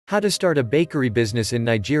How to start a bakery business in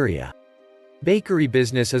Nigeria. Bakery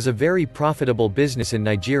business is a very profitable business in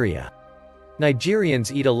Nigeria.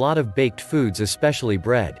 Nigerians eat a lot of baked foods, especially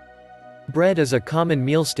bread. Bread is a common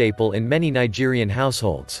meal staple in many Nigerian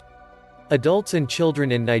households. Adults and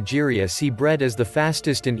children in Nigeria see bread as the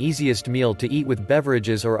fastest and easiest meal to eat with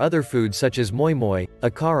beverages or other foods such as moi moi,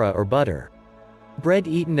 akara or butter. Bread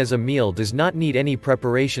eaten as a meal does not need any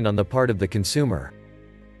preparation on the part of the consumer.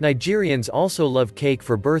 Nigerians also love cake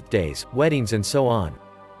for birthdays, weddings and so on.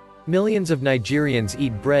 Millions of Nigerians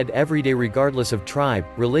eat bread every day regardless of tribe,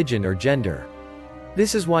 religion or gender.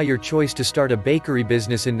 This is why your choice to start a bakery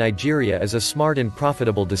business in Nigeria is a smart and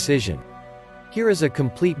profitable decision. Here is a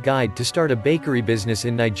complete guide to start a bakery business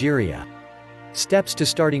in Nigeria. Steps to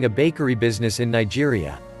starting a bakery business in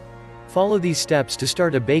Nigeria. Follow these steps to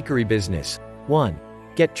start a bakery business. 1.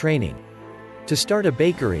 Get training. To start a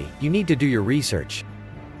bakery, you need to do your research.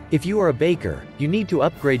 If you are a baker, you need to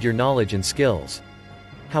upgrade your knowledge and skills.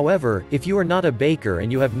 However, if you are not a baker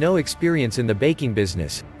and you have no experience in the baking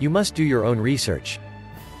business, you must do your own research.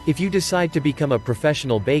 If you decide to become a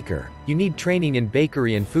professional baker, you need training in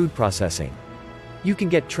bakery and food processing. You can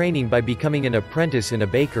get training by becoming an apprentice in a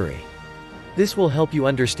bakery. This will help you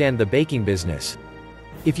understand the baking business.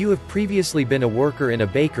 If you have previously been a worker in a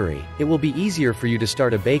bakery, it will be easier for you to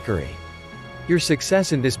start a bakery. Your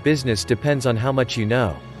success in this business depends on how much you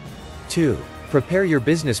know. 2. Prepare your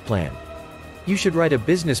business plan. You should write a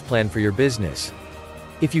business plan for your business.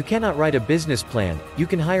 If you cannot write a business plan, you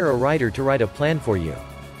can hire a writer to write a plan for you.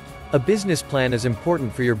 A business plan is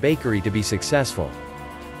important for your bakery to be successful.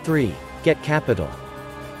 3. Get capital.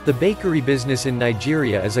 The bakery business in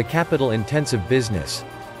Nigeria is a capital-intensive business.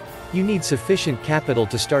 You need sufficient capital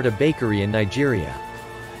to start a bakery in Nigeria.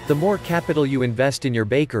 The more capital you invest in your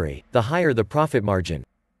bakery, the higher the profit margin.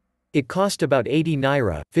 It cost about 80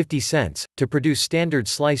 naira, 50 cents, to produce standard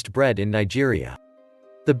sliced bread in Nigeria.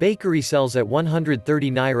 The bakery sells at 130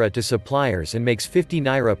 naira to suppliers and makes 50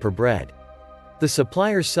 naira per bread. The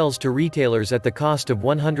suppliers sells to retailers at the cost of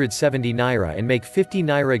 170 naira and make 50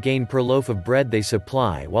 naira gain per loaf of bread they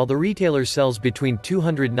supply, while the retailer sells between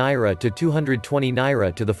 200 naira to 220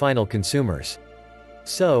 naira to the final consumers.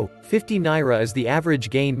 So, 50 naira is the average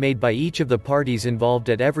gain made by each of the parties involved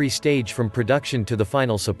at every stage from production to the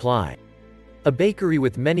final supply. A bakery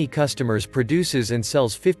with many customers produces and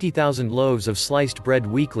sells 50,000 loaves of sliced bread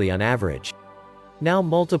weekly on average. Now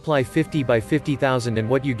multiply 50 by 50,000 and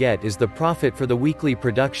what you get is the profit for the weekly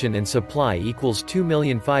production and supply equals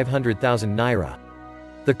 2,500,000 naira.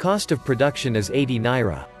 The cost of production is 80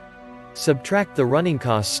 naira. Subtract the running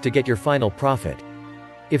costs to get your final profit.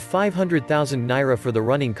 If 500,000 naira for the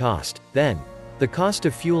running cost, then the cost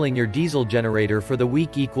of fueling your diesel generator for the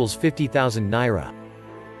week equals 50,000 naira.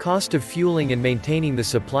 Cost of fueling and maintaining the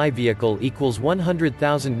supply vehicle equals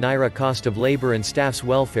 100,000 naira. Cost of labor and staff's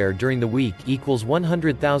welfare during the week equals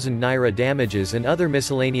 100,000 naira. Damages and other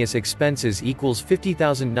miscellaneous expenses equals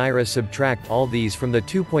 50,000 naira. Subtract all these from the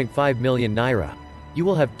 2.5 million naira. You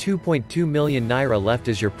will have 2.2 million naira left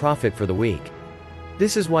as your profit for the week.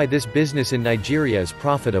 This is why this business in Nigeria is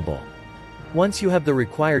profitable. Once you have the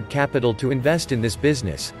required capital to invest in this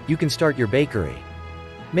business, you can start your bakery.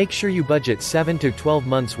 Make sure you budget 7 to 12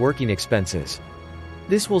 months working expenses.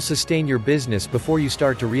 This will sustain your business before you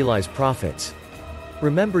start to realize profits.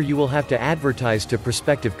 Remember, you will have to advertise to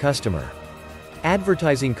prospective customer.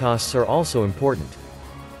 Advertising costs are also important.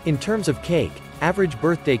 In terms of cake, average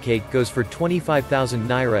birthday cake goes for 25,000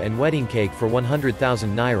 naira and wedding cake for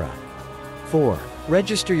 100,000 naira. 4.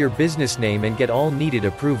 Register your business name and get all needed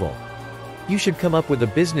approval. You should come up with a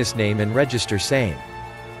business name and register same.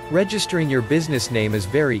 Registering your business name is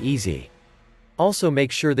very easy. Also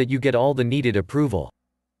make sure that you get all the needed approval.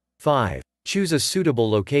 5. Choose a suitable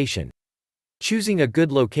location. Choosing a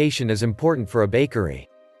good location is important for a bakery.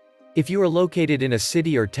 If you are located in a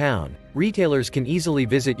city or town, retailers can easily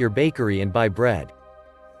visit your bakery and buy bread.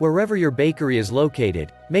 Wherever your bakery is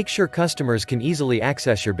located, make sure customers can easily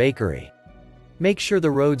access your bakery. Make sure the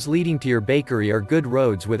roads leading to your bakery are good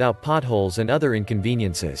roads without potholes and other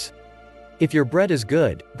inconveniences. If your bread is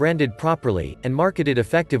good, branded properly, and marketed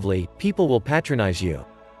effectively, people will patronize you.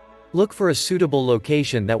 Look for a suitable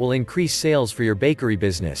location that will increase sales for your bakery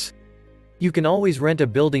business. You can always rent a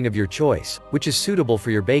building of your choice, which is suitable for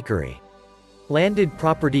your bakery. Landed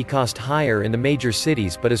property cost higher in the major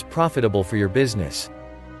cities but is profitable for your business.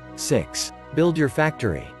 6. Build your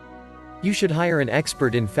factory. You should hire an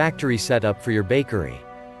expert in factory setup for your bakery.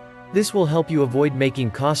 This will help you avoid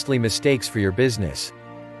making costly mistakes for your business.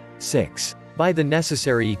 6. Buy the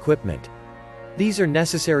necessary equipment. These are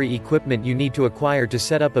necessary equipment you need to acquire to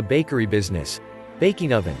set up a bakery business.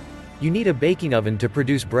 Baking oven, You need a baking oven to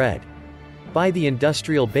produce bread. Buy the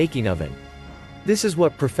industrial baking oven. This is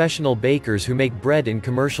what professional bakers who make bread in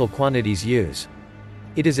commercial quantities use.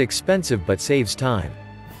 It is expensive but saves time.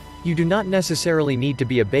 You do not necessarily need to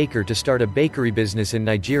be a baker to start a bakery business in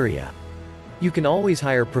Nigeria. You can always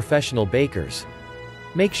hire professional bakers.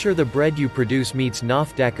 Make sure the bread you produce meets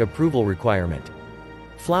NAFDAC approval requirement.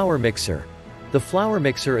 Flour mixer. The flour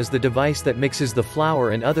mixer is the device that mixes the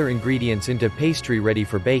flour and other ingredients into pastry ready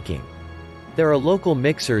for baking. There are local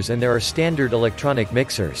mixers and there are standard electronic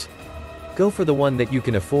mixers. Go for the one that you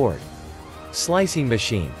can afford. Slicing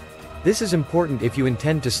machine. This is important if you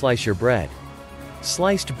intend to slice your bread.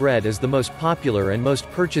 Sliced bread is the most popular and most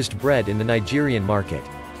purchased bread in the Nigerian market.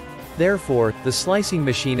 Therefore, the slicing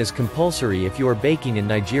machine is compulsory if you are baking in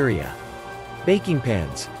Nigeria. Baking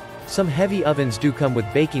pans. Some heavy ovens do come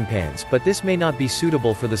with baking pans, but this may not be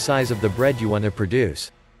suitable for the size of the bread you want to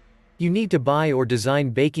produce. You need to buy or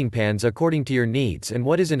design baking pans according to your needs and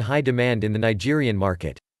what is in high demand in the Nigerian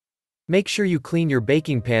market. Make sure you clean your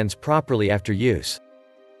baking pans properly after use.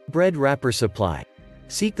 Bread wrapper supply.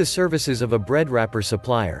 Seek the services of a bread wrapper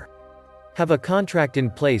supplier. Have a contract in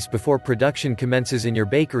place before production commences in your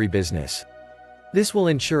bakery business. This will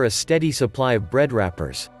ensure a steady supply of bread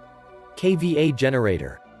wrappers. KVA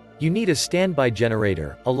generator. You need a standby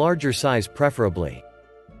generator, a larger size preferably.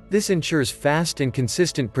 This ensures fast and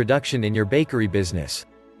consistent production in your bakery business.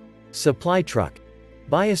 Supply truck.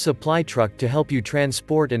 Buy a supply truck to help you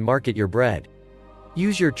transport and market your bread.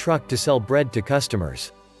 Use your truck to sell bread to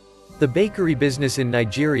customers. The bakery business in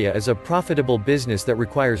Nigeria is a profitable business that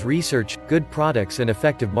requires research, good products and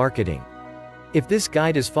effective marketing. If this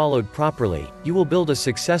guide is followed properly, you will build a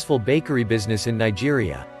successful bakery business in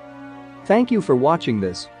Nigeria. Thank you for watching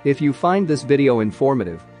this. If you find this video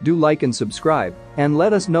informative, do like and subscribe, and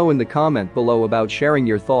let us know in the comment below about sharing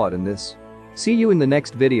your thought in this. See you in the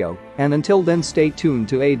next video, and until then stay tuned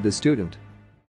to Aid the Student.